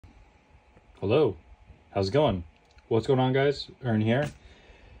Hello, how's it going? What's going on, guys? Ern here.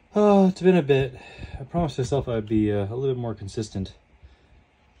 Oh, it's been a bit. I promised myself I'd be a little bit more consistent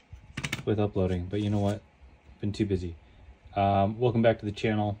with uploading, but you know what? Been too busy. Welcome back to the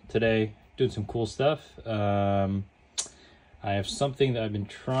channel. Today, doing some cool stuff. I have something that I've been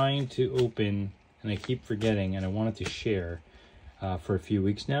trying to open and I keep forgetting, and I wanted to share for a few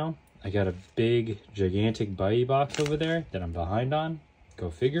weeks now. I got a big, gigantic buddy box over there that I'm behind on.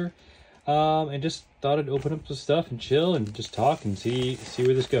 Go figure. And just thought I'd open up some stuff and chill and just talk and see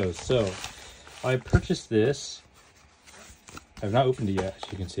where this goes. So I purchased this. I've not opened it yet, as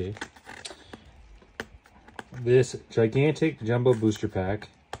you can see. This gigantic jumbo booster pack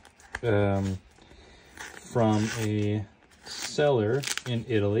from a seller in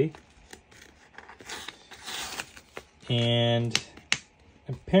Italy. And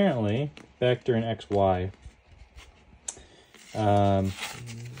apparently back during XY,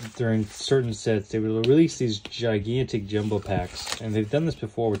 during certain sets, they would release these gigantic jumbo packs, and they've done this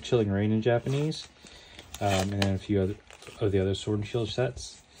before with Chilling Reign in Japanese, and then a few of the other Sword and Shield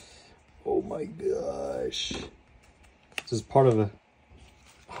sets. Oh my gosh, this is part of a,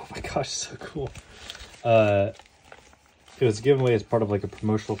 oh my gosh, so cool. It was given away as part of like a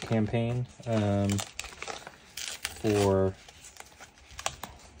promotional campaign for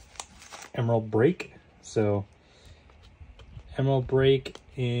Emerald Break. So Emerald Break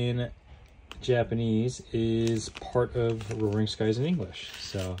in Japanese is part of Roaring Skies in English.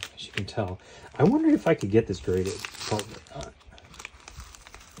 So as you can tell, I wondered if I could get this graded. Probably not,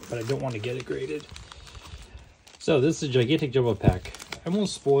 but I don't want to get it graded. So this is a gigantic jumbo pack. I won't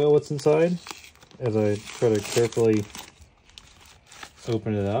spoil what's inside as I try to carefully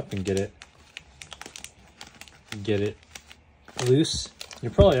open it up and get it loose.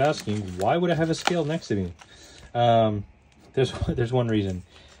 You're probably asking, why would I have a scale next to me? There's one reason.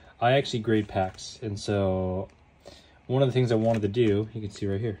 I actually grade packs, and so one of the things I wanted to do, you can see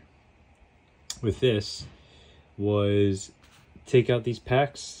right here, with this, was take out these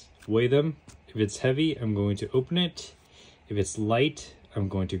packs, weigh them. If it's heavy, I'm going to open it. If it's light, I'm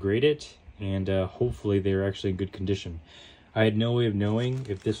going to grade it, and hopefully they're actually in good condition. I had no way of knowing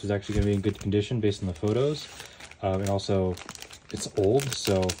if this was actually going to be in good condition based on the photos, and also it's old,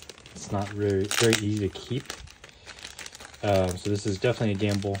 so it's not very easy to keep. So this is definitely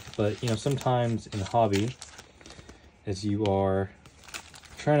a gamble, but you know, sometimes in the hobby, as you are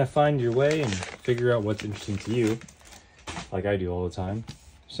trying to find your way and figure out what's interesting to you, like I do all the time,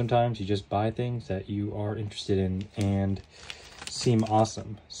 sometimes you just buy things that you are interested in and seem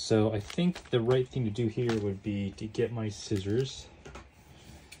awesome. So I think the right thing to do here would be to get my scissors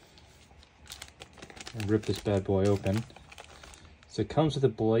and rip this bad boy open. So it comes with a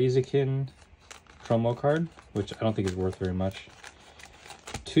Blaziken promo card, which I don't think is worth very much.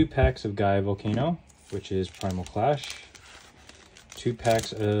 2 packs of Gaia Volcano, which is Primal Clash. 2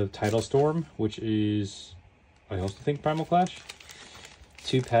 packs of Tidal Storm, which is, I also think, Primal Clash.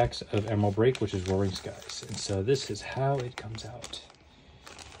 2 packs of Emerald Break, which is Roaring Skies. And so this is how it comes out.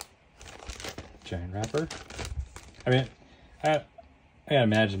 Giant wrapper. I mean, I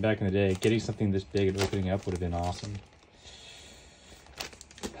imagine back in the day, getting something this big and opening up would have been awesome.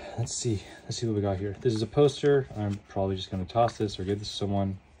 Let's see what we got here. This is a poster. I'm probably just going to toss this or give this to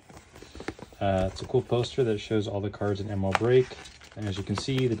someone. It's a cool poster that shows all the cards in Emerald Break. And as you can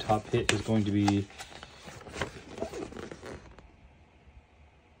see, the top hit is going to be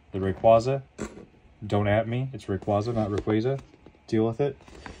the Rayquaza. Don't at me. It's Rayquaza, not Rayquaza. Deal with it.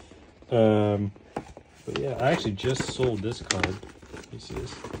 But yeah, I actually just sold this card. You see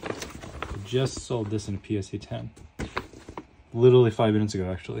this? I just sold this in a PSA 10. Literally 5 minutes ago,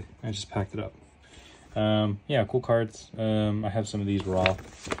 actually. I just packed it up. Yeah, cool cards. I have some of these raw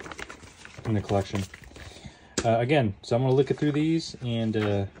in the collection. Again, so I'm going to look through these,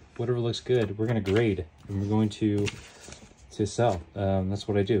 and whatever looks good, we're going to grade. And we're going to sell. That's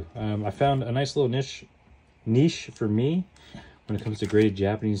what I do. I found a nice little niche for me when it comes to graded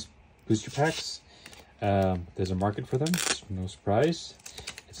Japanese booster packs. There's a market for them. No surprise.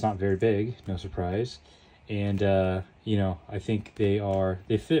 It's not very big. No surprise. And, you know, I think they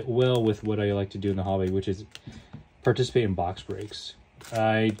fit well with what I like to do in the hobby, which is participate in box breaks.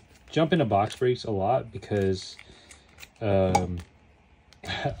 I jump into box breaks a lot because I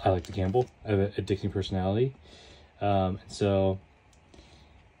like to gamble. I have an addicting personality. And so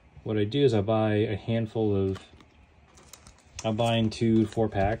what I do is I buy a handful of, I'll buy in 2 to 4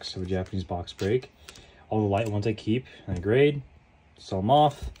 packs of a Japanese box break. All the light ones I keep and I grade, sell them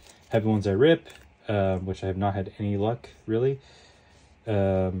off. Heavy ones I rip. Which I have not had any luck, really.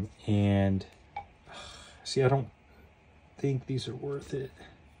 And see, I don't think these are worth it.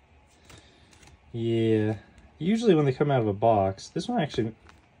 Yeah, usually when they come out of a box, this one actually,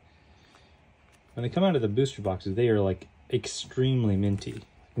 when they come out of the booster boxes, they are like extremely minty.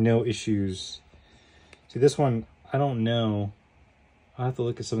 No issues. See, this one, I don't know. I'll have to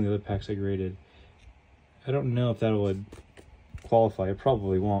look at some of the other packs I graded. I don't know if that would qualify. It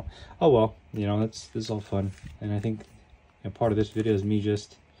probably won't. Oh well, you know, this is all fun. And I think, you know, part of this video is me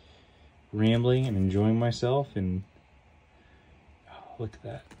just rambling and enjoying myself. And oh, look at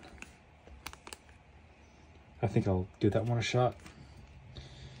that. I think I'll give that one a shot.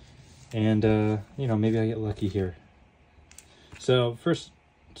 And, you know, maybe I get lucky here. So, first,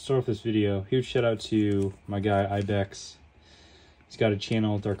 to start off this video, huge shout out to my guy, Ibex. He's got a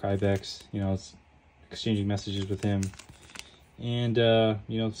channel, Dark Ibex. You know, it's exchanging messages with him. And,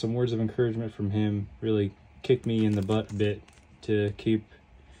 you know, some words of encouragement from him really kicked me in the butt a bit to keep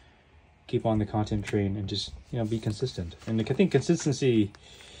on the content train and just, you know, be consistent. And I think consistency,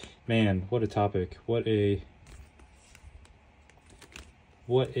 man, what a topic. What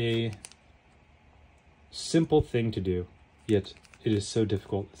a simple thing to do, yet it is so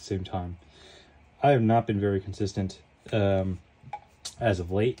difficult at the same time. I have not been very consistent as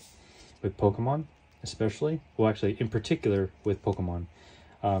of late with Pokemon, especially. Well, actually, in particular with Pokemon.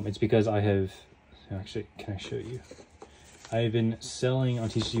 It's because I have... Actually, can I show you? I have been selling on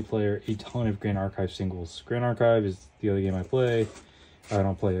TCG Player a ton of Grand Archive singles. Grand Archive is the other game I play. I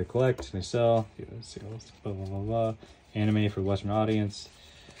don't play, I collect, and I sell. Singles, blah, blah, blah, blah. Anime for the Western audience.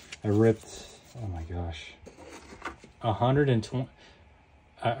 I ripped, oh my gosh, 120.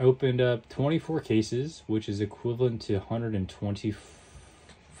 I opened up 24 cases, which is equivalent to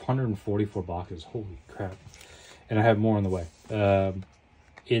 144 boxes. Holy crap. And I have more on the way.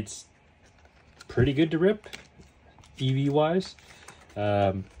 It's pretty good to rip, EV-wise.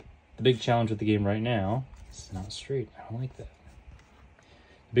 The big challenge with the game right now, it's not straight, I don't like that.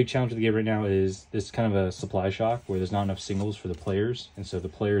 The big challenge with the game right now is this kind of a supply shock where there's not enough singles for the players. And so the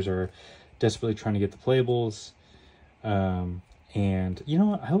players are desperately trying to get the playables. And you know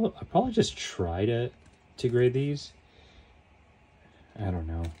what? I'll probably just try to grade these. I don't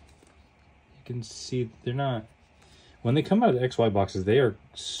know. You can see they're not... When they come out of the XY boxes, they are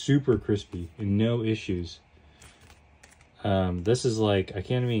super crispy and no issues. This is like, I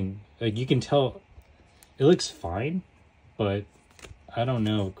can't even... Like, you can tell it looks fine, but I don't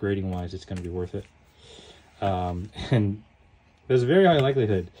know if grading-wise it's going to be worth it. And there's a very high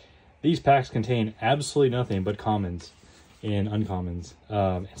likelihood these packs contain absolutely nothing but commons and uncommons.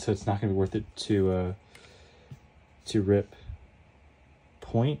 And so it's not going to be worth it to rip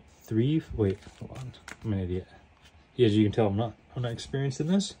 0.3... Wait, hold on. I'm an idiot. Yeah, as you can tell, I'm not experienced in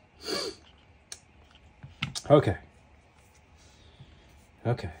this. Okay.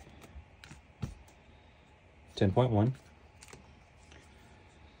 10.1.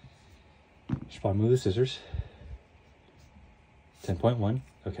 Should probably move the scissors. 10.1.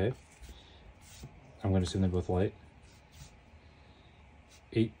 Okay. I'm going to assume they're both light.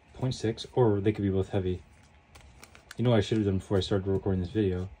 8.6, or they could be both heavy. You know what I should have done before I started recording this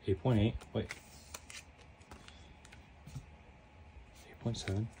video? 8.8. Wait.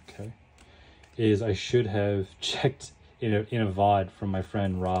 8.7. Okay. Is I should have checked in a VOD from my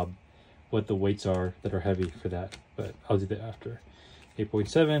friend Rob what the weights are that are heavy for that, but I'll do that after.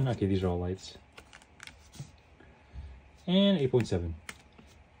 8.7. Okay, these are all lights. And 8.7.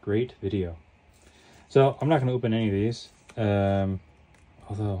 Great video. So I'm not going to open any of these.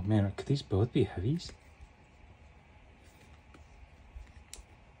 Although, man, could these both be heavies?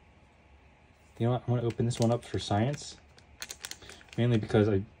 You know what? I'm going to open this one up for science. Mainly because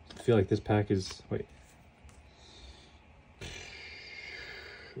I feel like this pack is... Wait.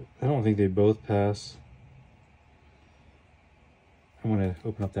 I don't think they both pass. I'm going to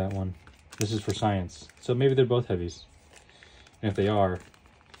open up that one. This is for science. So maybe they're both heavies. And if they are,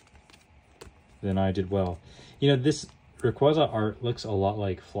 then I did well. You know, this Rayquaza art looks a lot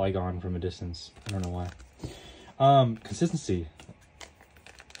like Flygon from a distance. I don't know why. Consistency.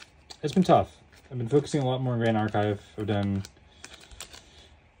 It's been tough. I've been focusing a lot more on Grand Archive. I've done,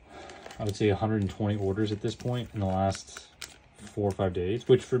 I would say, 120 orders at this point in the last 4 or 5 days,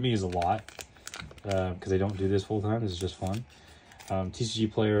 which for me is a lot because I don't do this full time. This is just fun.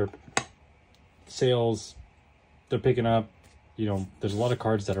 TCG Player sales, they're picking up. You know, there's a lot of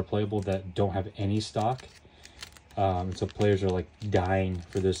cards that are playable that don't have any stock. And so players are like dying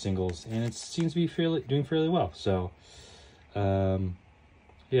for those singles, and it seems to be doing fairly well. So,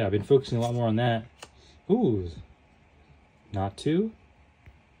 yeah, I've been focusing a lot more on that. Ooh, not two.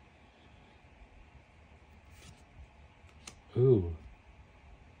 Ooh,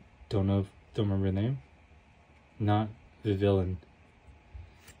 don't remember the name. Not the villain.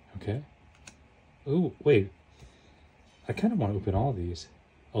 Okay. Ooh, wait. I kind of want to open all these.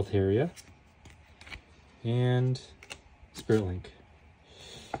 Altaria and Spirit Link.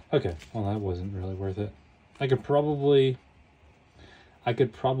 Okay, well that wasn't really worth it. I could probably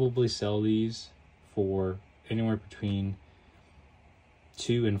sell these for anywhere between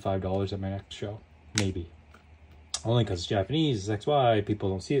 $2 and $5 at my next show, maybe. Only because it's Japanese, it's XY, people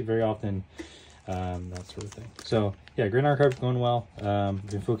don't see it very often, that sort of thing. So yeah, Grand Archive's going well. I've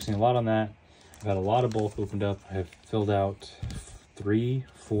been focusing a lot on that. I've had a lot of bulk opened up. I've filled out 3-4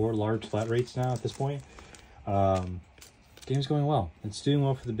 large flat rates now at this point. Game's going well. It's doing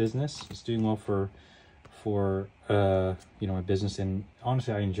well for the business. It's doing well for you know, my business, and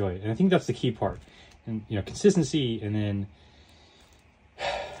honestly I enjoy it. And I think that's the key part. And you know, consistency, and then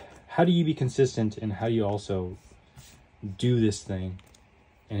how do you be consistent, and how do you also do this thing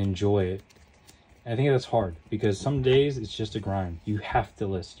and enjoy it? And I think that's hard, because some days it's just a grind. You have to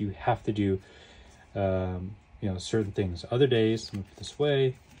list, you have to do you know, certain things. Other days, let me put this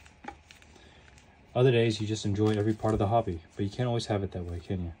way, other days you just enjoy every part of the hobby, but you can't always have it that way,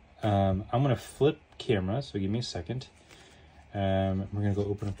 can you? I'm gonna flip camera, so give me a second. We're gonna go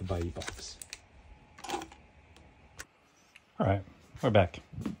open up the Bitey box. All right, we're back.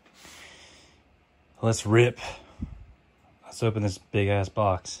 Let's rip. Let's open this big ass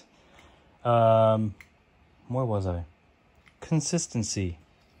box. Where was I? Consistency.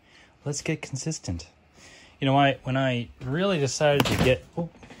 Let's get consistent. You know, when I really decided to get, oh,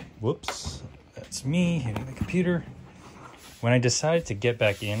 whoops, that's me hitting the computer. When I decided to get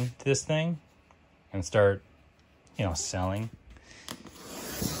back into this thing and start, you know, selling,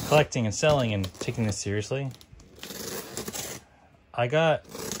 collecting and selling and taking this seriously, I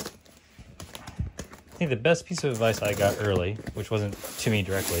think the best piece of advice I got early, which wasn't to me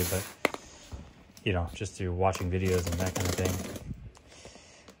directly, but, you know, just through watching videos and that kind of thing,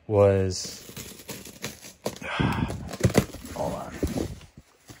 was, hold on,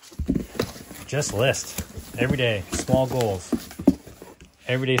 just list every day, small goals.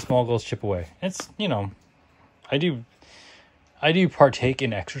 Everyday small goals chip away. It's, you know, I do partake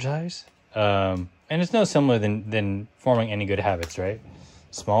in exercise, and it's no similar than forming any good habits, right?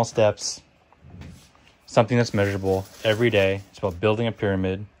 Small steps, something that's measurable every day. It's about building a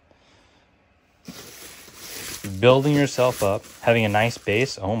pyramid, building yourself up, having a nice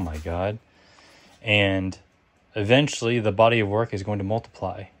base. Oh my God. And eventually the body of work is going to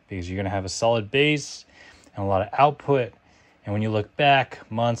multiply, because you're going to have a solid base and a lot of output. And when you look back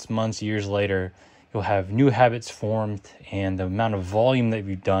months, years later, you'll have new habits formed, and the amount of volume that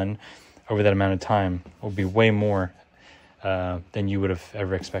you've done over that amount of time will be way more than you would have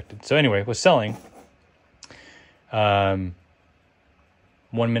ever expected. So anyway, with selling, 1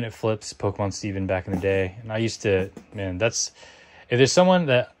 minute flips, Pokemon Steven back in the day. And I used to, man, that's, if there's someone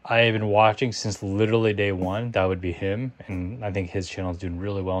that I have been watching since literally day one, that would be him. And I think his channel is doing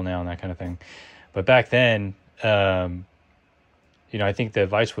really well now and that kind of thing. But back then, you know, I think the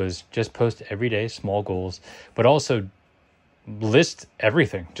advice was just post every day, small goals, but also list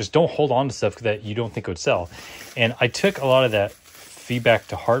everything. Just don't hold on to stuff that you don't think would sell. And I took a lot of that feedback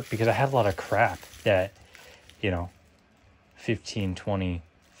to heart, because I had a lot of crap that, you know, 15, 20,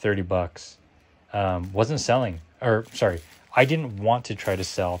 30 bucks wasn't selling. Or sorry, I didn't want to try to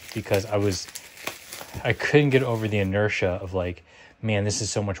sell, because I couldn't get over the inertia of like, man, this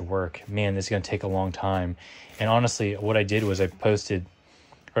is so much work. Man, this is going to take a long time. And honestly, what I did was I posted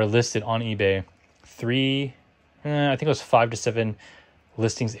or listed on eBay I think it was 5 to 7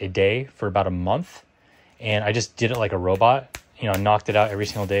 listings a day for about a month. And I just did it like a robot, you know, knocked it out every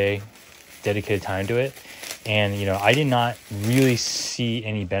single day, dedicated time to it. And, you know, I did not really see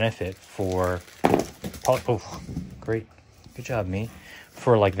any benefit for, oh, great. Good job, me.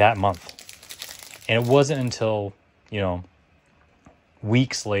 For like that month. And it wasn't until, you know,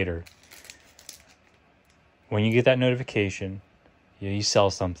 weeks later, when you get that notification, you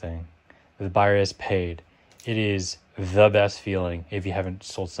sell something, the buyer is paid. It is the best feeling if you haven't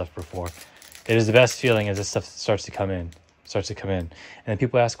sold stuff before. It is the best feeling as this stuff starts to come in. And then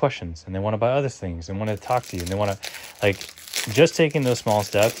people ask questions, and they want to buy other things, and want to talk to you, and they want to, like, just taking those small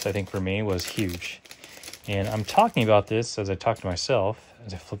steps, I think for me was huge. And I'm talking about this as I talk to myself,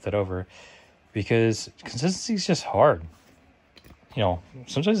 as I flip that over, because consistency is just hard. You know,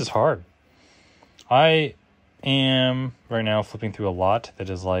 sometimes it's hard. I am right now flipping through a lot that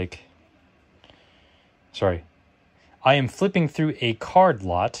is like, I am flipping through a card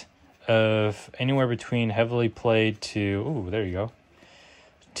lot of anywhere between heavily played to, there you go,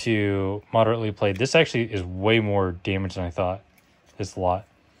 to moderately played. This actually is way more damage than I thought, this lot.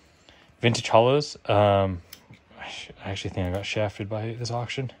 Vintage Hollows. I actually think I got shafted by this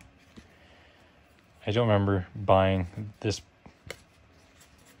auction. I don't remember buying this.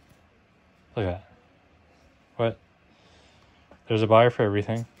 Look at that. What? There's a buyer for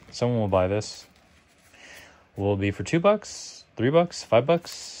everything. Someone will buy this. Will it be for $2, $3,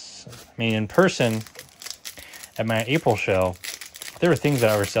 $5? I mean, in person, at my April show, there were things that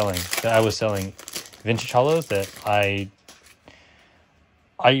I was selling vintage hollows that I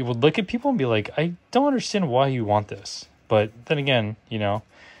would look at people and be like, I don't understand why you want this. But then again, you know,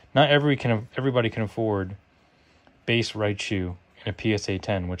 not everybody can afford base Raichu in a PSA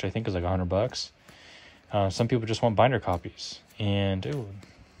 10, which I think is like $100. Some people just want binder copies. And, ooh,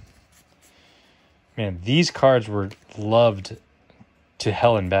 man, these cards were loved to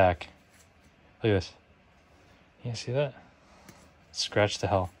hell and back. Look at this. You see that? Scratch to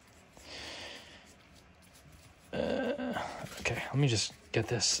hell. Okay, let me just get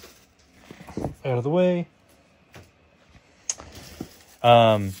this out of the way.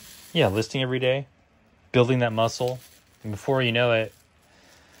 Yeah, listing every day, building that muscle. And before you know it,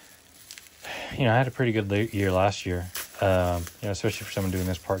 you know, I had a pretty good year last year. You know, especially for someone doing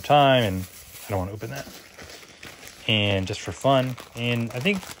this part-time, and I don't want to open that. And just for fun. And I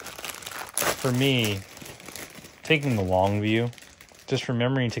think for me, taking the long view, just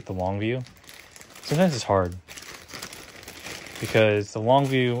remembering to take the long view, sometimes it's hard. Because the long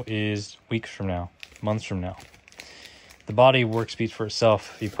view is weeks from now, months from now. The body work speaks for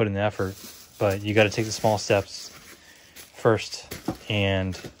itself if you put in the effort, but you got to take the small steps first,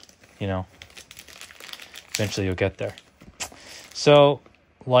 and, you know, eventually you'll get there. So,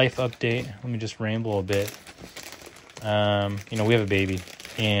 life update. Let me just ramble a bit. You know, we have a baby,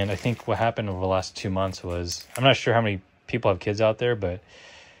 and I think what happened over the last 2 months was, I'm not sure how many people have kids out there, but,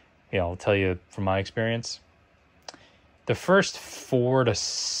 you know, I'll tell you from my experience. The first 4 to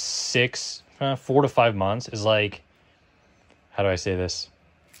 5 months is like, how do I say this?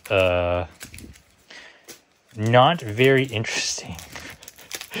 Not very interesting.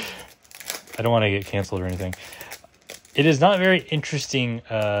 I don't want to get canceled or anything. It is not very interesting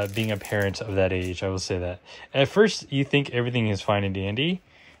being a parent of that age, I will say that. At first, you think everything is fine and dandy.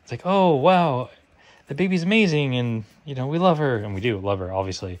 It's like, oh, wow, the baby's amazing, and, you know, we love her. And we do love her,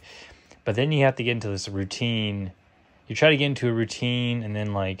 obviously. But then you have to get into this routine. You try to get into a routine, and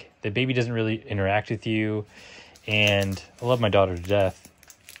then, like, the baby doesn't really interact with you. And I love my daughter to death.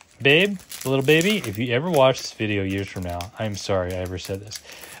 Babe, the little baby, if you ever watch this video years from now, I'm sorry I ever said this.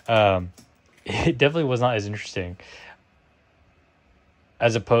 It definitely was not as interesting.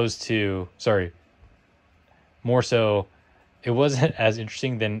 As opposed to, more so, it wasn't as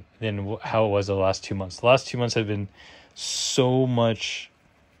interesting than how it was the last 2 months. The last 2 months have been so much,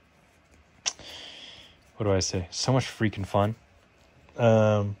 what do I say? So much freaking fun.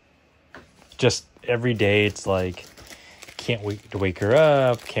 Just every day it's like, can't wait to wake her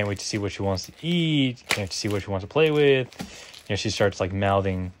up, can't wait to see what she wants to eat, can't wait to see what she wants to play with. You know, she starts like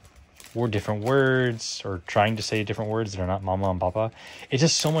mouthing different words, or trying to say different words that are not mama and papa. It's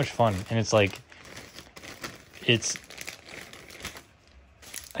just so much fun. And it's like,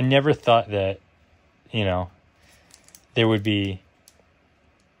 I never thought that, you know, there would be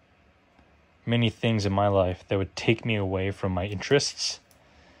many things in my life that would take me away from my interests.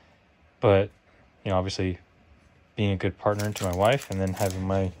 But, you know, obviously being a good partner to my wife, and then having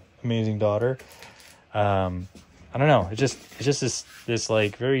my amazing daughter, I don't know, it's just this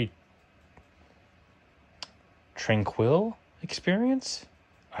like very tranquil experience.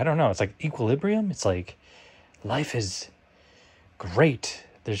 I don't know, it's like equilibrium. It's like life is great.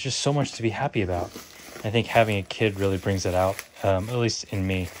 There's just so much to be happy about. I think having a kid really brings it out, at least in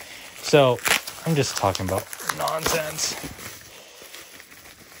me. So I'm just talking about nonsense.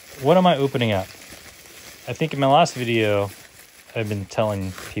 What am I opening up? I think in my last video, I've been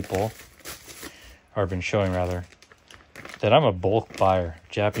telling people, or I've been showing rather, that I'm a bulk buyer,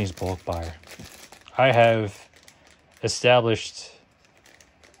 Japanese bulk buyer. I have established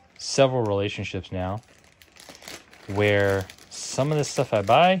several relationships now where some of the stuff I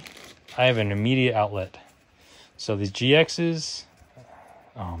buy, I have an immediate outlet. So these GXs,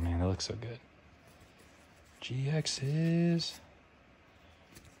 oh man, they look so good. GXs.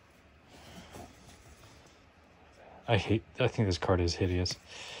 I think this card is hideous.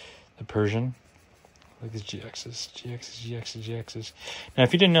 The Persian. Look at these GXs. Now,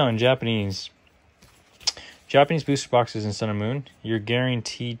 if you didn't know, in Japanese booster boxes in Sun and Moon, you're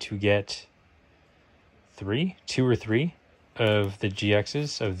guaranteed to get 2 or 3 of the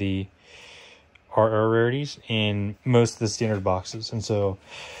GXs, of the RR rarities, in most of the standard boxes. And so,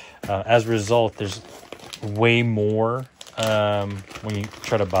 as a result, there's way more when you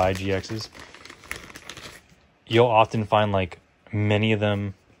try to buy GXs. You'll often find like many of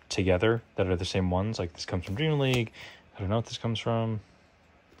them together that are the same ones. Like this comes from Dream League. I don't know what this comes from.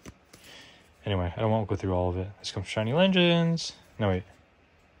 Anyway, I won't go through all of it. This comes from Shiny Legends. No, wait.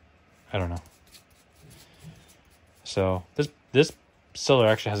 I don't know. So this seller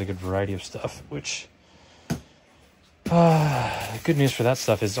actually has a good variety of stuff, which good news for that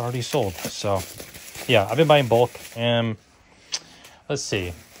stuff is already sold. So yeah, I've been buying bulk, and let's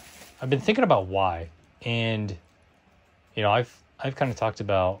see. I've been thinking about why, and you know, I've kind of talked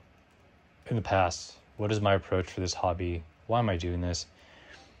about in the past, what is my approach for this hobby? Why am I doing this?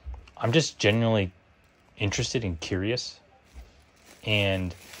 I'm just genuinely interested and curious.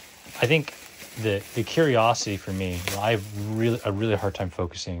 And I think the curiosity for me, you know, I have a really hard time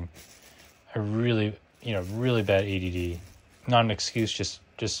focusing. I really bad ADD. Not an excuse,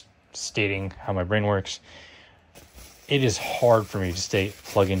 just stating how my brain works. It is hard for me to stay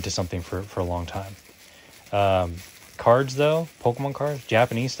plugged into something for a long time. Cards though, Pokemon cards,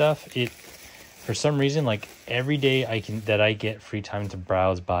 Japanese stuff, for some reason, like every day I get free time to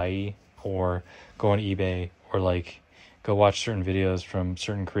browse Buy or go on eBay or like go watch certain videos from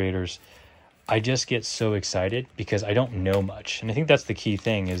certain creators, I just get so excited because I don't know much. And I think that's the key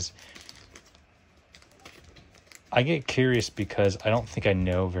thing is I get curious because I don't think I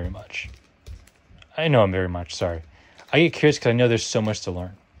know very much. I know I'm very much, sorry. I get curious because I know there's so much to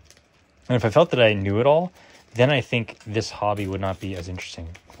learn. And if I felt that I knew it all, then I think this hobby would not be as interesting.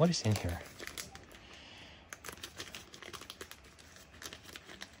 What is in here?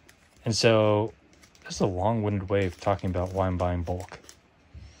 And so this is a long-winded way of talking about why I'm buying bulk.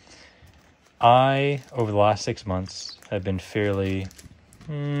 I, over the last 6 months, have been fairly,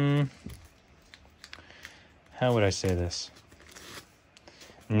 how would I say this?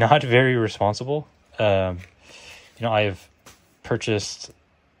 Not very responsible. I have purchased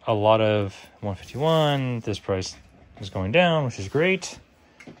a lot of 151. This price is going down, which is great.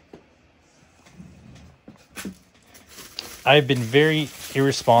 I've been very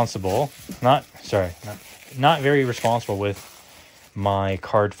irresponsible. Not very responsible with my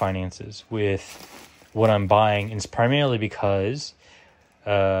card finances, with what I'm buying. And it's primarily because,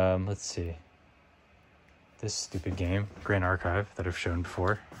 let's see. This stupid game, Grand Archive, that I've shown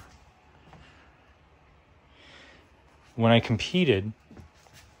before. When I competed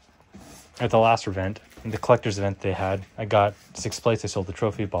at the last event, the collector's event they had, I got 6th place, I sold the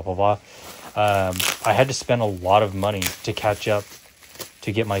trophy, blah, blah, blah. I had to spend a lot of money to catch up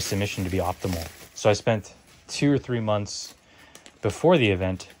to get my submission to be optimal. So I spent 2 or 3 months before the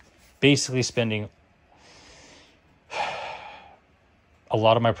event basically spending a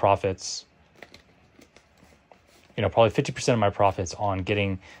lot of my profits, probably 50% of my profits on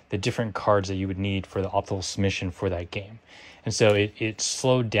getting the different cards that you would need for the optimal submission for that game. And so it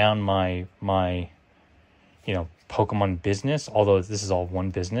slowed down my Pokemon business, although this is all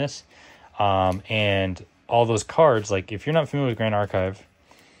one business. And all those cards, like if you're not familiar with Grand Archive,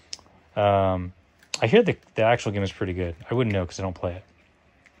 I hear the actual game is pretty good. I wouldn't know because I don't play it.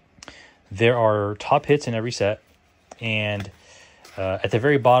 There are top hits in every set, and at the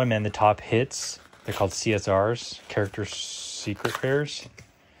very bottom end, the top hits, they're called CSRs, character secret rares.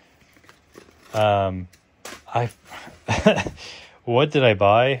 What did I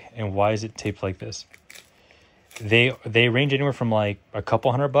buy, and why is it taped like this? They range anywhere from like a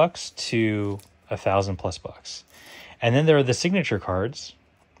couple $100 to $1,000+ and then there are the signature cards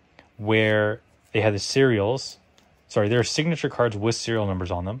where they have the serials. Sorry, there are signature cards with serial numbers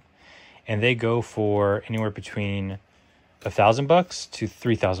on them, and they go for anywhere between $1,000 to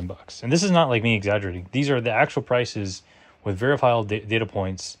 $3,000. And this is not like me exaggerating. These are the actual prices with verifiable data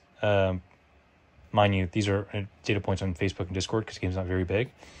points. Mind you, these are data points on Facebook and Discord because the game's not very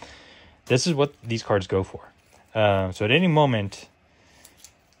big. This is what these cards go for. So at any moment,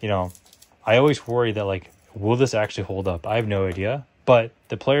 I always worry that like, will this actually hold up? I have no idea, but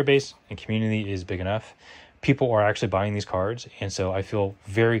the player base and community is big enough. People are actually buying these cards, and so I feel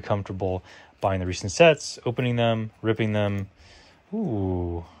very comfortable buying the recent sets, opening them, ripping them.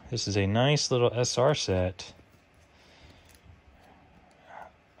 Ooh, this is a nice little SR set.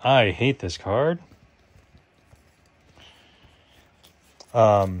 I hate this card.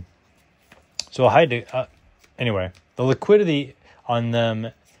 So I had to, anyway, the liquidity on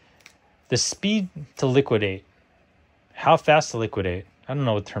them, the speed to liquidate, how fast to liquidate, I don't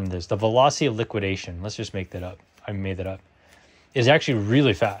know what term this is, the velocity of liquidation, let's just make that up. I made that up. Is actually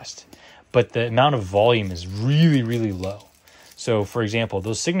really fast, but the amount of volume is really, really low. So for example,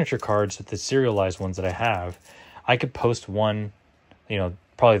 those signature cards, the serialized ones that I have, I could post one,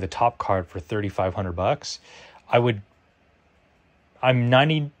 probably the top card for $3,500. I'm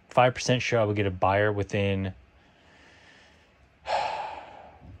 95% sure I would get a buyer within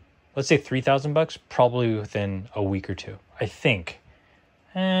let's say $3,000, probably within a week or two. I think.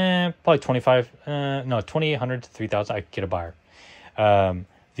 Probably 2,800 to 3,000. I could get a buyer.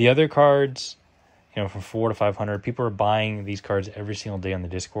 The other cards, you know, from 400 to 500, people are buying these cards every single day on the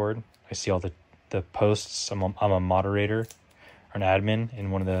Discord. I see all the posts. I'm a moderator or an admin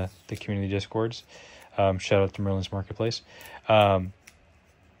in one of the community Discords. Shout out to Merlin's Marketplace. The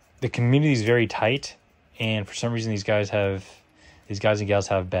community is very tight, and for some reason these guys and gals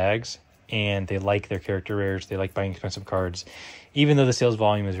have bags, and they like their character rares. They like buying expensive cards, even though the sales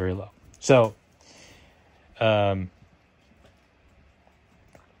volume is very low. So, Grand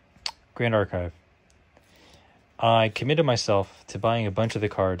Archive. I committed myself to buying a bunch of the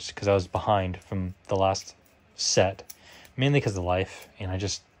cards because I was behind from the last set, mainly because of life, and I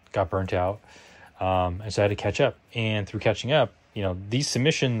just got burnt out. And so I had to catch up. And through catching up, you know, these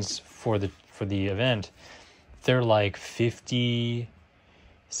submissions for the event, they're like 50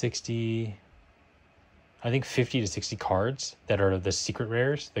 to 60 cards that are the secret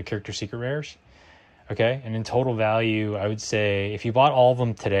rares, the character secret rares. Okay. And in total value, I would say if you bought all of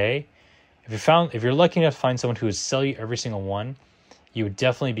them today, if you're lucky enough to find someone who would sell you every single one, you would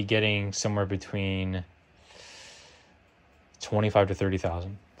definitely be getting somewhere between 25 to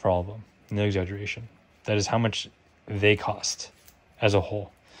 30,000 for all of them. No exaggeration. That is how much they cost as a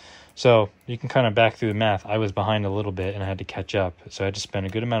whole. So you can kind of back through the math. I was behind a little bit and I had to catch up. So I had to spend a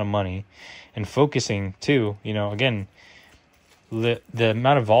good amount of money, and focusing too, you know, again, the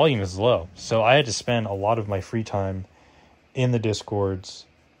amount of volume is low. So I had to spend a lot of my free time in the Discords,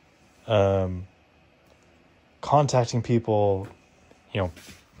 contacting people, you know,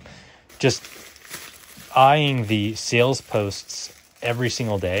 just eyeing the sales posts every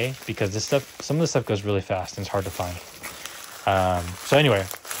single day, because some of this stuff goes really fast and it's hard to find. So anyway,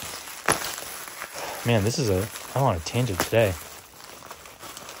 man, I'm on a tangent today.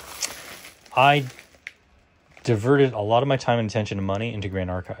 I diverted a lot of my time and attention and money into Grand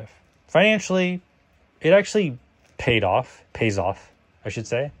Archive. Financially, it actually pays off, I should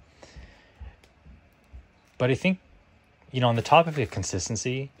say. But I think, you know, on the topic of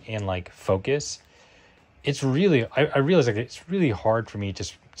consistency and like focus, it's really, I realize like it's really hard for me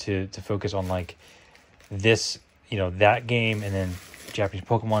just to focus on like this, you know, that game and then Japanese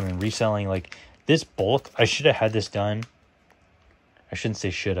Pokemon and reselling. Like this bulk, I should have had this done. I shouldn't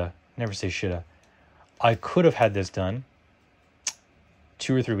say shoulda, never say shoulda. I could have had this done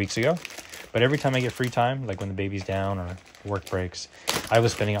 2 or 3 weeks ago, but every time I get free time, like when the baby's down or work breaks, I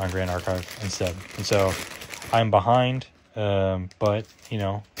was spending it on Grand Archive instead. And so I'm behind, but you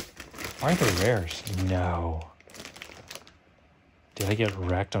know, why are there rares? No. Did I get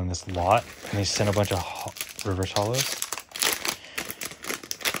wrecked on this lot? And they sent a bunch of reverse hollows?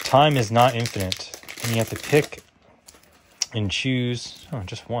 Time is not infinite. And you have to pick and choose. Oh,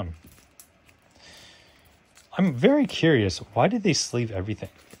 just one. I'm very curious. Why did they sleeve everything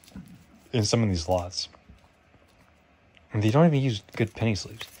in some of these lots? And they don't even use good penny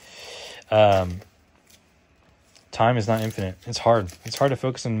sleeves. Time is not infinite. It's hard. It's hard to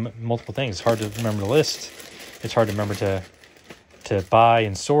focus on multiple things. It's hard to remember the list. It's hard to remember to buy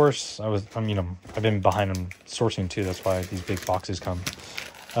and source. I've been behind on sourcing too. That's why these big boxes come.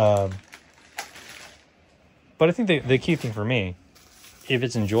 But I think the key thing for me, if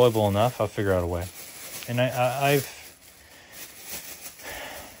it's enjoyable enough, I'll figure out a way. And I've,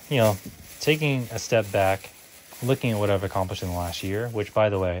 you know, taking a step back, looking at what I've accomplished in the last year, which, by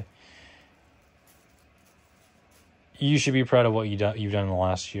the way, you should be proud of what you've done in the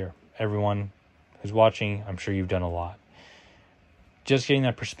last year. Everyone who's watching, I'm sure you've done a lot. Just getting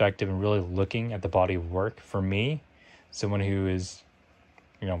that perspective and really looking at the body of work, for me, someone who is,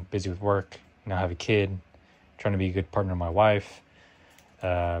 you know, busy with work, now have a kid, trying to be a good partner to my wife,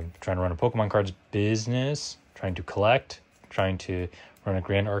 trying to run a Pokemon cards business, trying to collect, trying to run a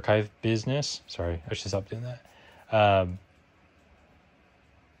Grand Archive business. Sorry, I should stop doing that. I've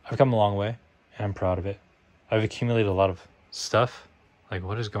come a long way, and I'm proud of it. I've accumulated a lot of stuff. Like,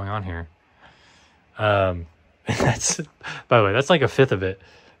 what is going on here? That's, by the way, that's like a fifth of it,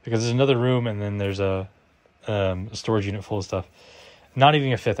 because there's another room and then there's a storage unit full of stuff. Not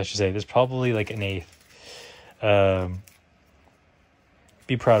even a fifth, I should say. There's probably like an eighth.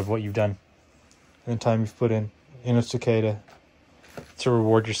 Be proud of what you've done and the time you've put in a cicada to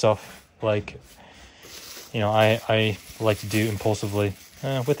reward yourself. Like, you know, I like to do impulsively,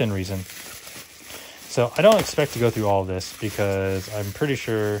 within reason. So I don't expect to go through all of this, because I'm pretty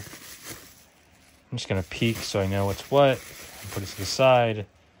sure I'm just going to peek so I know what's what. Put it to the side.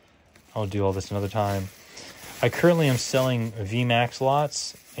 I'll do all this another time. I currently am selling VMAX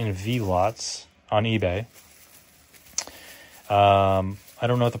lots and V lots on eBay. I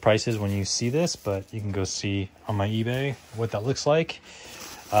don't know what the price is when you see this, but you can go see on my eBay what that looks like.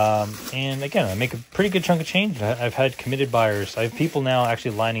 And again, I make a pretty good chunk of change. I've had committed buyers. I have people now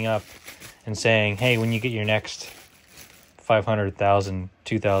actually lining up and saying, hey, when you get your next 500,000,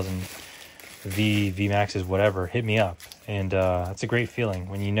 2,000 V Maxes, whatever, hit me up. And that's a great feeling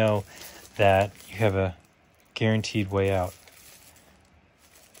when you know that you have a guaranteed way out.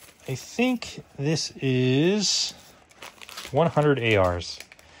 I think this is 100 ARs.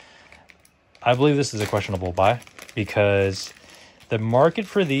 I believe this is a questionable buy because the market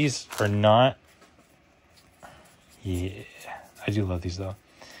for these are not... Yeah, I do love these though.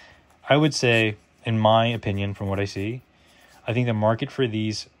 I would say, in my opinion, from what I see, I think the market for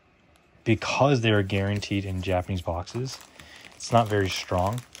these, because they are guaranteed in Japanese boxes, it's not very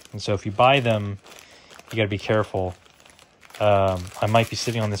strong. And so if you buy them, you got to be careful. I might be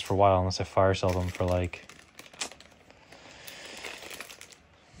sitting on this for a while unless I fire sell them for like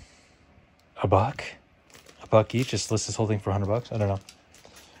 $1. $1 each. Just list this whole thing for $100. I don't know.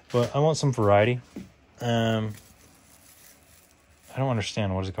 But I want some variety. I don't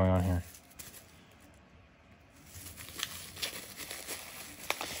understand what is going on here.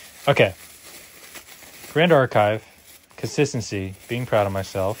 Okay. Grand Archive. Consistency. Being proud of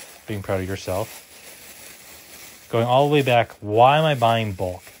myself. Being proud of yourself. Going all the way back. Why am I buying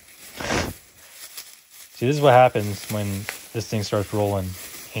bulk? See, this is what happens when this thing starts rolling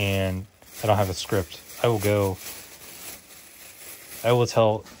and I don't have a script. I will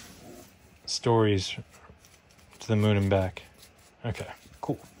tell stories to the moon and back. Okay,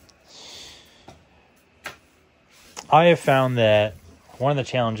 cool. I have found that one of the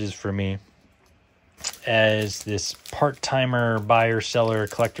challenges for me as this part-timer buyer, seller,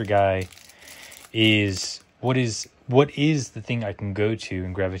 collector guy is what is the thing I can go to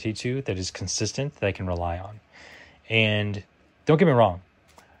and gravitate to that is consistent, that I can rely on. And don't get me wrong,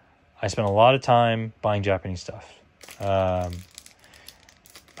 I spend a lot of time buying Japanese stuff. I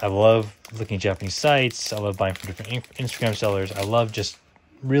love looking at Japanese sites. I love buying from different Instagram sellers. I love just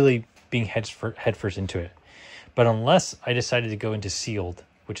really being headfirst into it. But unless I decided to go into sealed,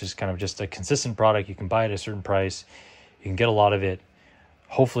 which is kind of just a consistent product, you can buy it at a certain price, you can get a lot of it,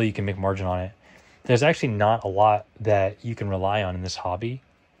 hopefully you can make margin on it. There's actually not a lot that you can rely on in this hobby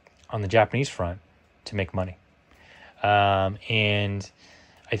on the Japanese front to make money. And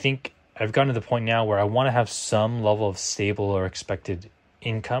I think I've gotten to the point now where I want to have some level of stable or expected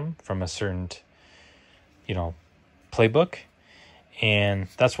income from a certain, playbook. And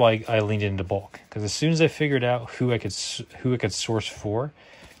that's why I leaned into bulk. Because as soon as I figured out who I could source for,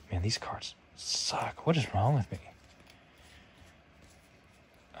 man, these cards suck. What is wrong with me?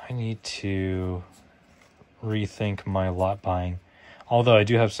 I need to rethink my lot buying. Although I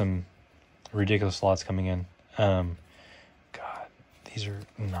do have some ridiculous lots coming in. God, these are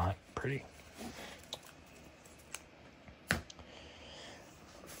not pretty.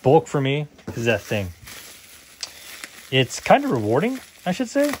 Bulk for me is that thing. It's kind of rewarding, I should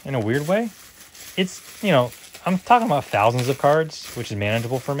say, in a weird way. It's, I'm talking about thousands of cards, which is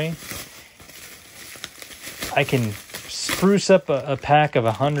manageable for me. I can spruce up a pack of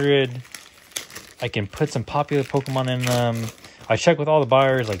 100. I can put some popular Pokemon in them. I check with all the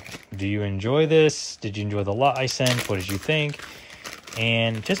buyers, like, do you enjoy this? Did you enjoy the lot I sent? What did you think?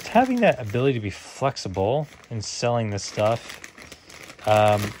 And just having that ability to be flexible in selling this stuff,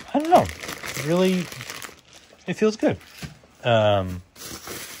 I don't know, really, it feels good. And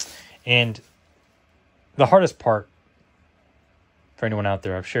the hardest part for anyone out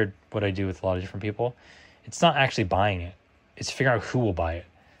there, I've shared what I do with a lot of different people. It's not actually buying it. It's figuring out who will buy it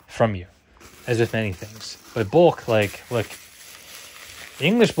from you, as with many things. But bulk, look,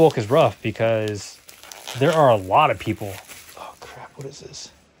 English bulk is rough because there are a lot of people. Oh, crap, what is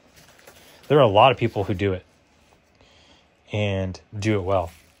this? There are a lot of people who do it and do it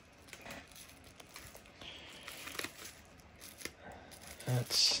well.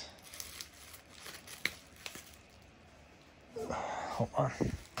 Hold on.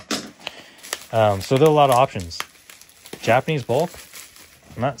 So there are a lot of options. Japanese bulk.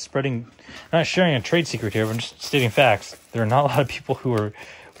 I'm not sharing a trade secret here. I'm just stating facts. There are not a lot of people who are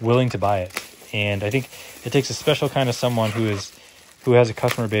willing to buy it, and I think it takes a special kind of someone who has a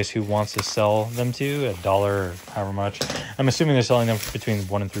customer base who wants to sell them to $1 or however much. I'm assuming they're selling them between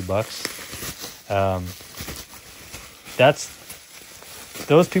 $1 and $3.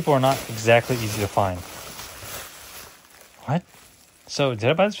 Those people are not exactly easy to find. What? So did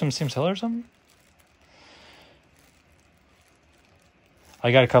I buy this from the same seller or something?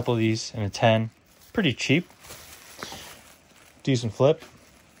 I got a couple of these in a 10. Pretty cheap. Decent flip.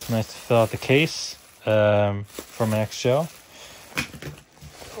 Nice to fill out the case for my next show.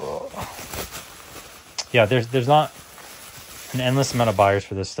 yeah, there's not an endless amount of buyers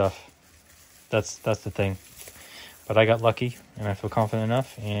for this stuff. That's the thing. But I got lucky, and I feel confident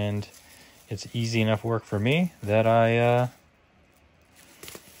enough, and it's easy enough work for me that I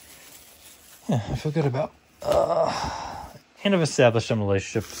feel good about. And I've established some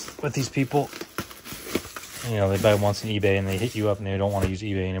relationships with these people. You know, they buy once on eBay, and they hit you up, and they don't want to use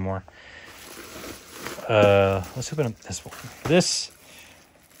eBay anymore. Let's open up this one. This,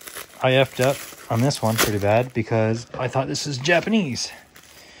 I effed up on this one pretty bad because I thought this is Japanese.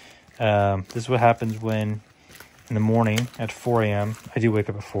 This is what happens when in the morning at 4 a.m. I do wake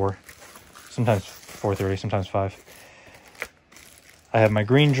up at 4, sometimes 4:30, sometimes 5. I have my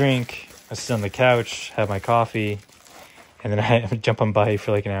green drink, I sit on the couch, have my coffee, and then I jump on Bite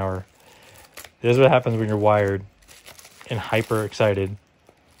for like an hour. This is what happens when you're wired and hyper excited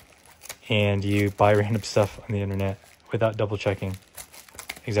and you buy random stuff on the internet without double checking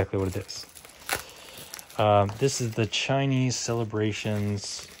exactly what it is. This is the Chinese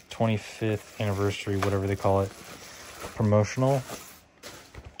Celebrations 25th anniversary, whatever they call it, promotional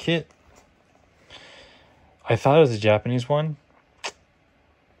kit. I thought it was a Japanese one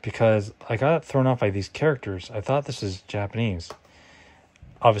because I got thrown off by these characters. I thought this is Japanese.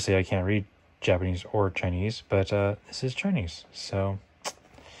 Obviously, I can't read Japanese or Chinese, but this is Chinese, so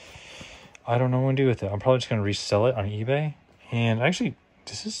I don't know what to do with it. I'm probably just going to resell it on eBay. And actually,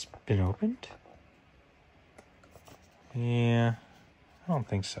 this has been opened? Yeah, I don't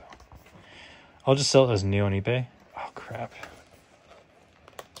think so. I'll just sell it as new on eBay. Oh, crap.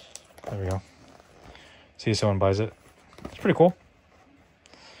 There we go. See if someone buys it. It's pretty cool.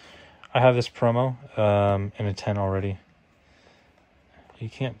 I have this promo in a 10 already. You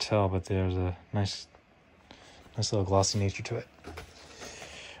can't tell, but there's a nice little glossy nature to it.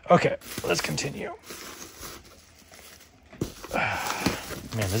 Okay, let's continue.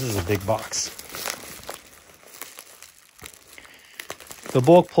 Man, this is a big box. The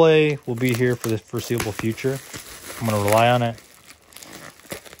bulk play will be here for the foreseeable future. I'm going to rely on it.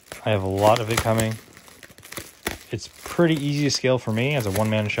 I have a lot of it coming. It's pretty easy to scale for me as a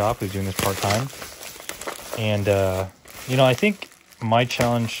one-man shop who's doing this part-time. And, you know, I think my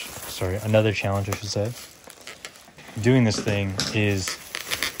challenge, another challenge I should say, doing this thing is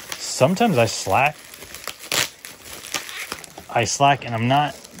sometimes I slack and I'm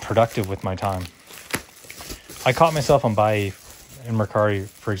not productive with my time. I caught myself on Buy in Mercari,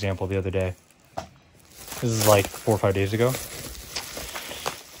 for example, the other day. This is like 4 or 5 days ago.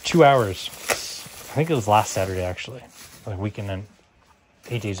 2 hours. I think it was last Saturday, actually. Like weekend and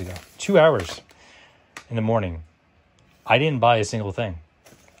 8 days ago. 2 hours in the morning. I didn't buy a single thing.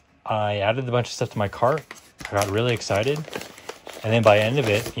 I added a bunch of stuff to my cart. I got really excited. And then by the end of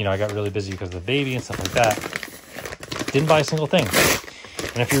it, you know, I got really busy because of the baby and stuff like that. Didn't buy a single thing.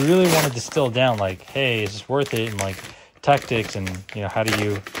 And if you really want to distill down, like, hey, is this worth it? And like tactics and, you know, how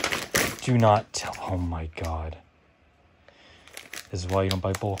do not tell. Oh my God. This is why you don't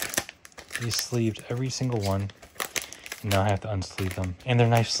buy bulk. These sleeved every single one. Now I have to unsleeve them. And they're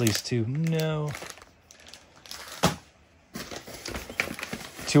knife sleeves too. No.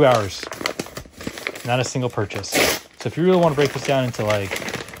 2 hours. Not a single purchase. So if you really want to break this down into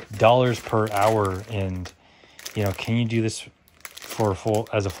like dollars per hour and, you know, can you do this for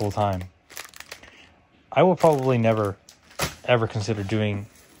as a full time? I will probably never ever consider doing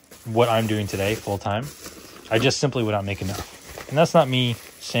what I'm doing today full time. I just simply would not make enough. And that's not me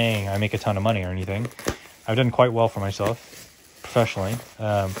saying I make a ton of money or anything. I've done quite well for myself professionally.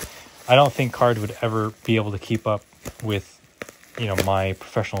 I don't think cards would ever be able to keep up with, you know, my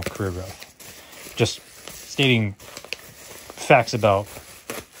professional career growth. Just stating facts about,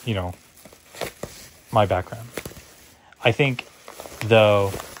 you know, my background. I think,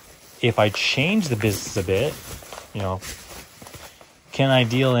 though, if I change the business a bit, you know, can I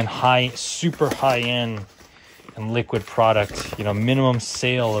deal in super high-end and liquid product, you know, minimum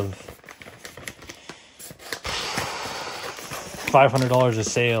sale of $500 a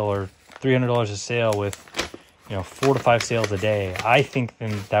sale or $300 a sale with, you know, 4 to 5 sales a day. I think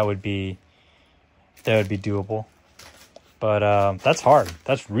then that would be doable. But that's hard.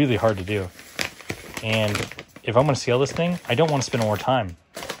 That's really hard to do. And if I'm going to scale this thing, I don't want to spend more time.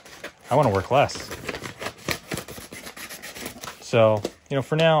 I want to work less. So, you know,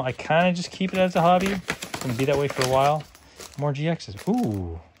 for now, I kind of just keep it as a hobby. It's going to be that way for a while. More GXs.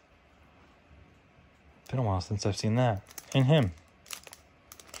 Ooh. Been a while since I've seen that. And him.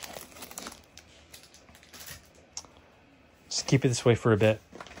 Just keep it this way for a bit.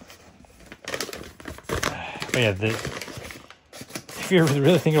 But yeah, if you're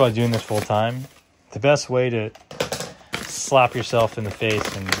really thinking about doing this full time, the best way to slap yourself in the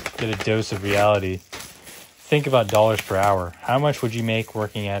face and get a dose of reality think about dollars per hour. How much would you make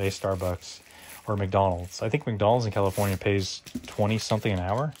working at a Starbucks or McDonald's? I think McDonald's in California pays 20 something an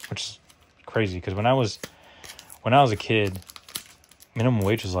hour, which is crazy. Because when I was a kid, minimum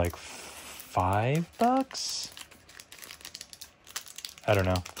wage was like $5. I don't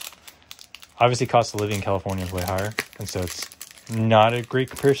know. Obviously, cost of living in California is way higher, and so it's not a great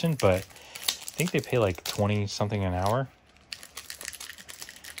comparison. But I think they pay like 20 something an hour.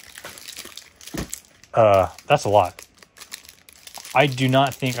 That's a lot. I do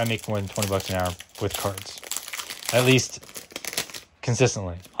not think I make more than 20 bucks an hour with cards. At least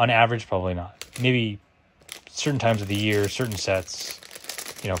consistently. On average, probably not. Maybe certain times of the year, certain sets,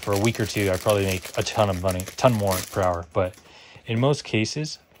 you know, for a week or two, I probably make a ton of money, a ton more per hour. But in most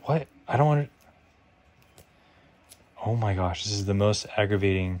cases, what? I don't want to... Oh my gosh, this is the most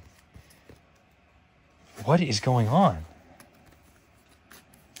aggravating... What is going on?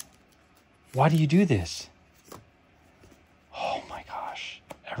 Why do you do this? Oh my gosh.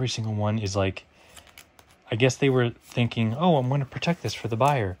 Every single one is like... I guess they were thinking, oh, I'm going to protect this for the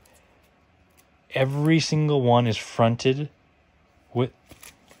buyer. Every single one is fronted with...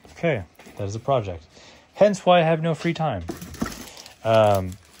 Okay, that is a project. Hence why I have no free time.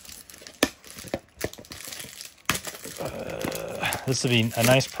 This would be a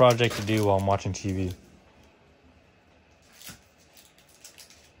nice project to do while I'm watching TV.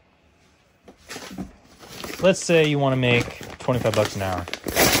 Let's say you want to make 25 bucks an hour.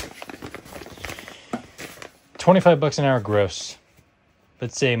 25 bucks an hour gross.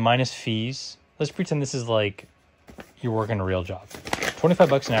 Let's say minus fees. Let's pretend this is like you're working a real job. 25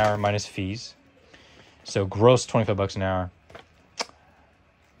 bucks an hour minus fees. So gross 25 bucks an hour.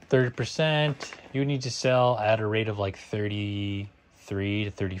 30%, you need to sell at a rate of like 33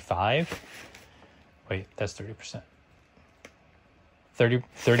 to 35. Wait, that's 30%.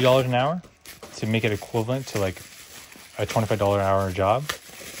 $30 an hour to make it equivalent to like a $25 an hour job.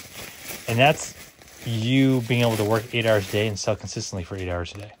 And that's you being able to work 8 hours a day and sell consistently for 8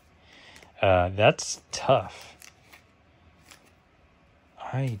 hours a day. That's tough.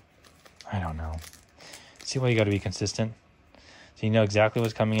 I don't know. See why you got to be consistent? So you know exactly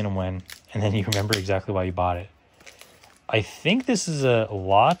what's coming in and when, and then you remember exactly why you bought it. I think this is a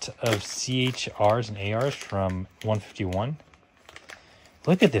lot of CHRs and ARs from 151.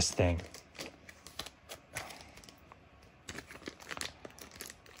 Look at this thing.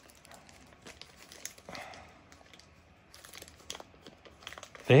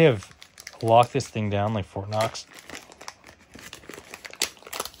 They have locked this thing down like Fort Knox.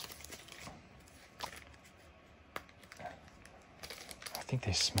 I think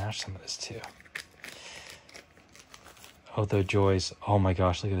they smashed some of this too. Oh, the joys. Oh my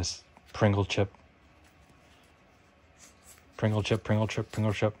gosh, look at this. Pringle chip. Pringle chip, Pringle chip,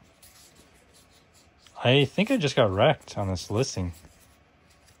 Pringle chip. I think I just got wrecked on this listing.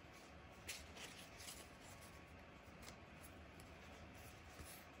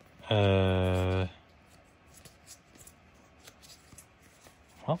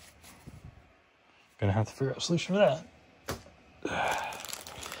 Well, gonna have to figure out a solution for that.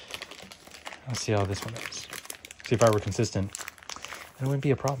 Let's see how this one is. See, if I were consistent, it wouldn't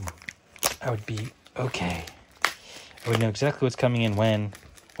be a problem. I would be okay. I would know exactly what's coming in when,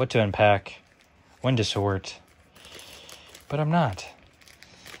 what to unpack, when to sort. But I'm not.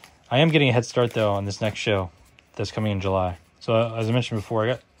 I am getting a head start, though, on this next show that's coming in July. So, as I mentioned before,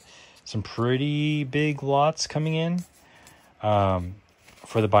 I got some pretty big lots coming in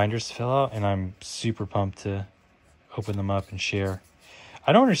for the binders to fill out, and I'm super pumped to open them up and share.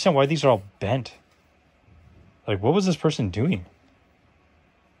 I don't understand why these are all bent. Like, what was this person doing?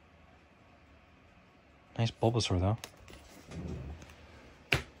 Nice Bulbasaur, though.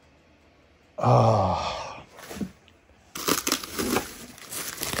 Oh.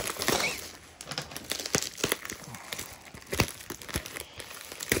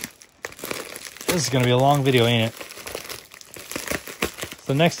 This is going to be a long video, ain't it?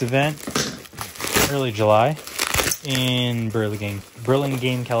 The next event, early July, in Burlingame,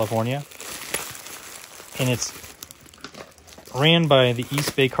 California. And it's ran by the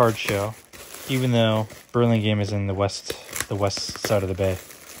East Bay Card Show, even though Burlingame is in the west side of the bay.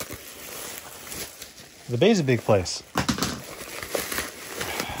 The bay's a big place.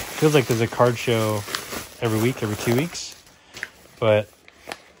 Feels like there's a card show every week, every 2 weeks. But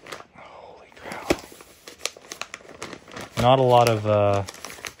holy crap. Not a lot of the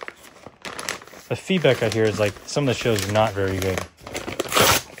feedback I hear is like some of the shows are not very good.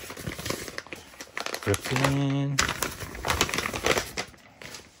 Griffin.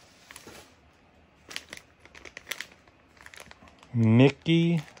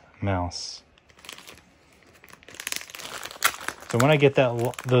 Mickey Mouse. So when I get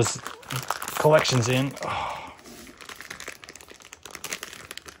those collections in,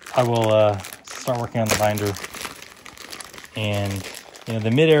 I will start working on the binder. And you know,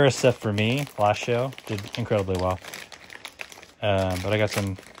 the mid-era stuff for me last show did incredibly well. But I got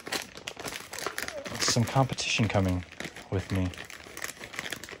some competition coming with me.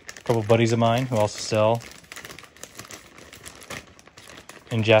 A couple buddies of mine who also sell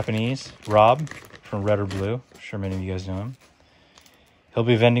in Japanese. Rob from Red or Blue. I'm sure many of you guys know him. He'll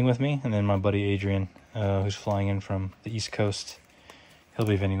be vending with me. And then my buddy Adrian, who's flying in from the East Coast. He'll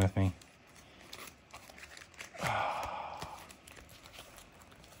be vending with me.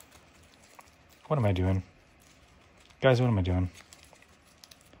 What am I doing? Guys, what am I doing?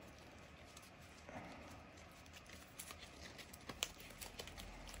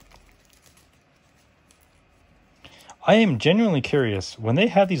 I am genuinely curious, when they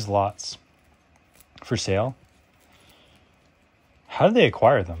have these lots for sale, how do they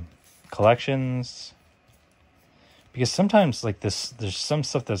acquire them? Collections? Because sometimes like this, there's some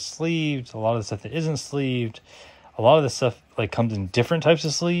stuff that's sleeved, a lot of the stuff that isn't sleeved, a lot of the stuff like comes in different types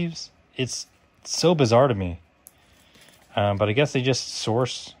of sleeves. It's so bizarre to me. But I guess they just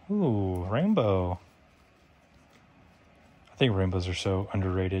source, ooh, rainbow. I think rainbows are so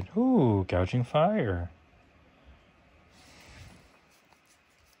underrated. Ooh, gouging fire.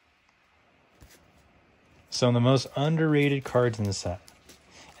 Some of the most underrated cards in the set,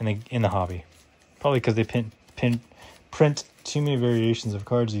 in the hobby. Probably because they print too many variations of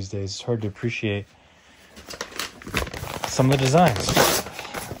cards these days. It's hard to appreciate some of the designs.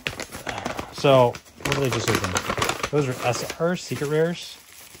 So, what did I just open? Those are SRs, secret rares.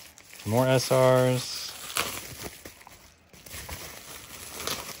 More SRs.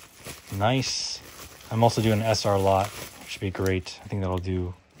 Nice. I'm also doing an SR lot, which should be great. I think that'll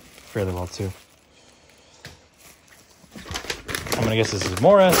do fairly well too. I'm gonna guess this is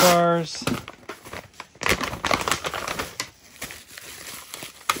more SRs.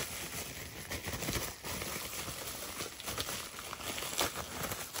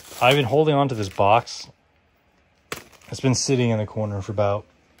 I've been holding on to this box. It's been sitting in the corner for about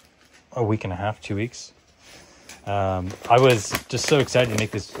a week and a half, 2 weeks. I was just so excited to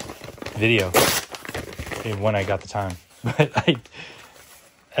make this video when I got the time. But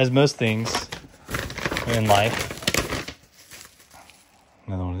as most things in life,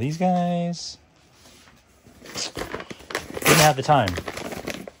 another one of these guys, didn't have the time.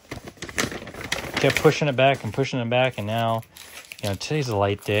 Kept pushing it back, and now, you know, today's a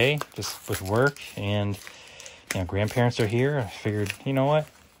light day, just with work, and, you know, grandparents are here. I figured, you know what?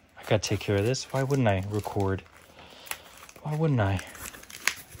 I gotta take care of this. Why wouldn't I record? Why wouldn't I?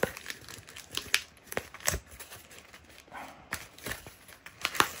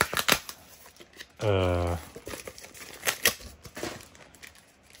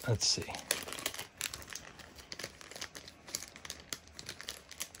 Let's see.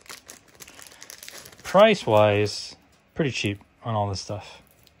 Price-wise, pretty cheap on all this stuff.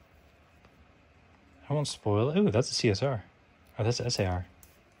 I won't spoil it. Ooh, that's a CSR. Oh, that's a SAR.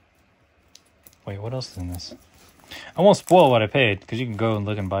 Wait, what else is in this? I won't spoil what I paid, because you can go and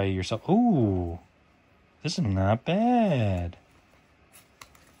look and buy it yourself. Ooh, this is not bad.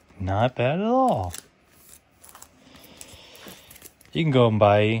 Not bad at all. You can go and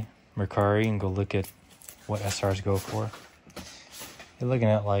buy Mercari and go look at what SRs go for. You're looking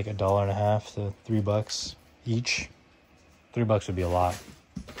at like $1.50 to $3 each. $3 would be a lot.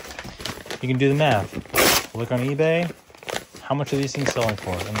 You can do the math. Look on eBay. How much are these things selling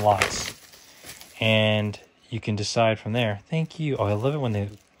for in lots? And you can decide from there. Thank you. Oh, I love it when they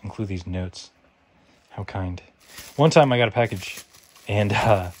include these notes. How kind. One time I got a package and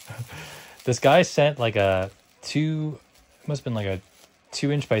this guy sent like a must have been like a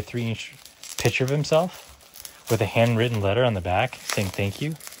 2-inch by 3-inch picture of himself with a handwritten letter on the back saying thank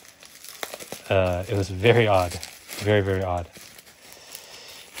you. It was very odd. Very, very odd.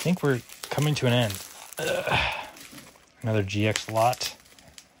 I think we're coming to an end. Another GX lot.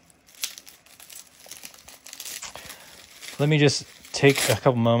 Let me just take a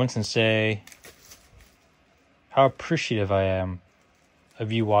couple moments and say how appreciative I am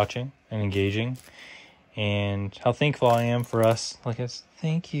of you watching and engaging, and how thankful I am for us, like I said,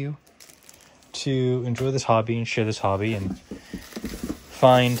 thank you, to enjoy this hobby and share this hobby and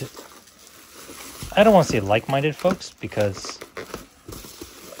find, I don't want to say like-minded folks, because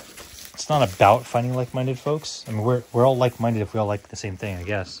it's not about finding like-minded folks. I mean, we're all like-minded if we all like the same thing, I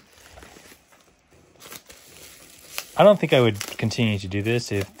guess. I don't think I would continue to do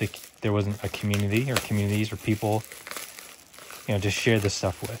this if there wasn't a community or communities or people, you know, to share this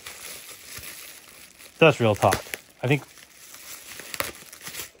stuff with. That's real talk. I think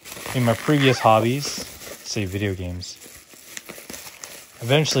in my previous hobbies, say video games,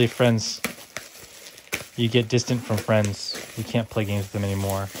 eventually friends, you get distant from friends. You can't play games with them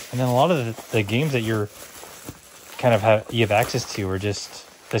anymore. And then a lot of the games that you're kind of you have access to are just,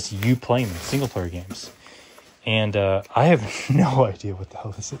 that's you playing them, single player games. And I have no idea what the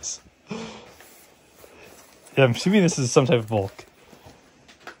hell this is. I'm assuming this is some type of bulk.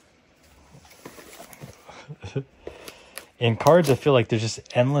 In cards, I feel like there's just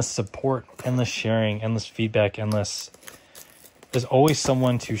endless support, endless sharing, endless feedback, there's always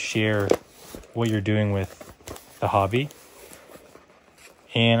someone to share what you're doing with the hobby.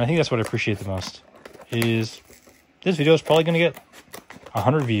 And I think that's what I appreciate the most, is this video is probably going to get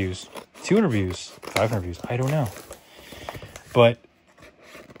 100 views, 200 views, 500 views. I don't know. But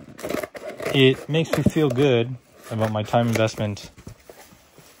it makes me feel good about my time investment,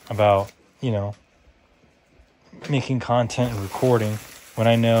 about, you know, making content and recording, when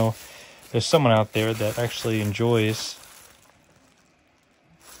I know there's someone out there that actually enjoys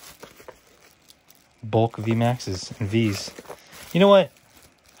bulk VMAXs and Vs. You know what?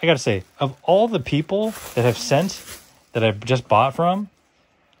 I gotta say, of all the people that have sent, that I've just bought from,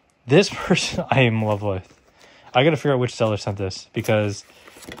 this person I am in love with. I gotta figure out which seller sent this, because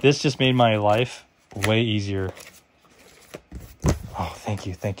this just made my life way easier. Oh, thank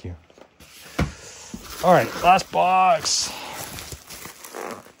you, thank you. All right, last box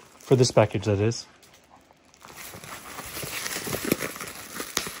for this package, that is.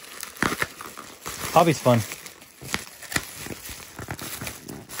 Hobby's fun.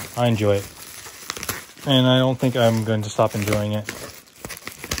 I enjoy it. And I don't think I'm going to stop enjoying it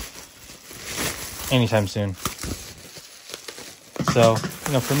anytime soon. So,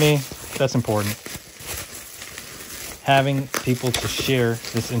 you know, for me, that's important. Having people to share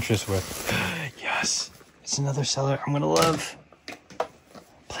this interest with. Yes, it's another seller I'm going to love.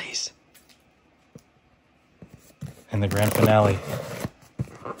 Please. And the grand finale.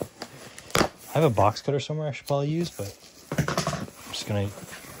 I have a box cutter somewhere I should probably use, but I'm just going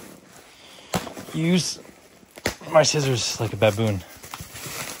to use my scissors like a baboon.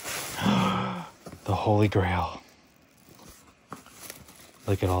 The Holy Grail.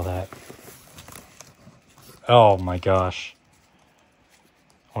 Look at all that. Oh my gosh.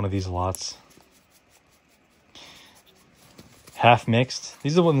 One of these lots. Half mixed.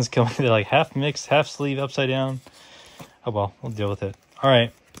 These are the ones that come, they're like half mixed, half sleeve, upside down. Oh well, we'll deal with it. All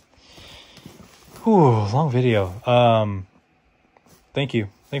right. Whew, long video. Thank you.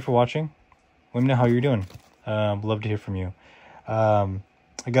 Thanks for watching. Let me know how you're doing. Love to hear from you. I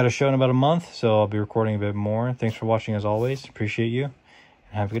got a show in about a month, so I'll be recording a bit more. Thanks for watching as always. Appreciate you. And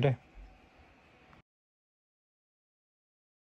have a good day.